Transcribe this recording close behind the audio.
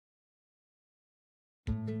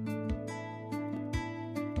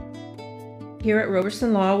Here at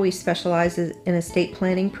Roberson Law, we specialize in estate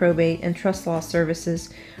planning, probate, and trust law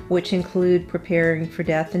services, which include preparing for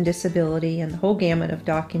death and disability and the whole gamut of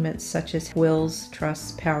documents such as wills,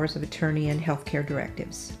 trusts, powers of attorney, and healthcare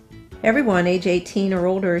directives. Everyone age 18 or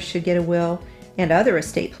older should get a will and other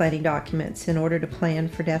estate planning documents in order to plan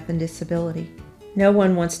for death and disability. No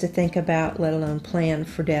one wants to think about, let alone plan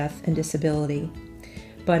for death and disability,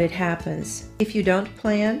 but it happens. If you don't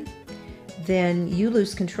plan, then you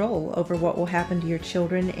lose control over what will happen to your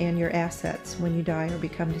children and your assets when you die or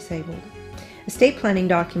become disabled. Estate planning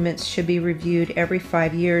documents should be reviewed every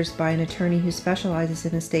 5 years by an attorney who specializes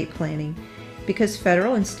in estate planning because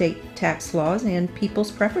federal and state tax laws and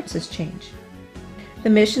people's preferences change. The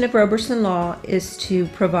mission of Roberson Law is to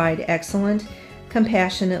provide excellent,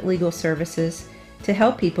 compassionate legal services to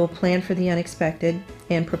help people plan for the unexpected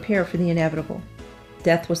and prepare for the inevitable.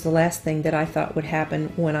 Death was the last thing that I thought would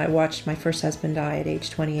happen when I watched my first husband die at age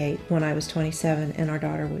 28 when I was 27 and our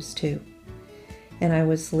daughter was 2. And I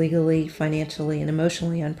was legally, financially, and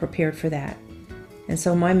emotionally unprepared for that. And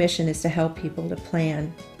so my mission is to help people to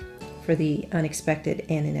plan for the unexpected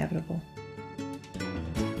and inevitable.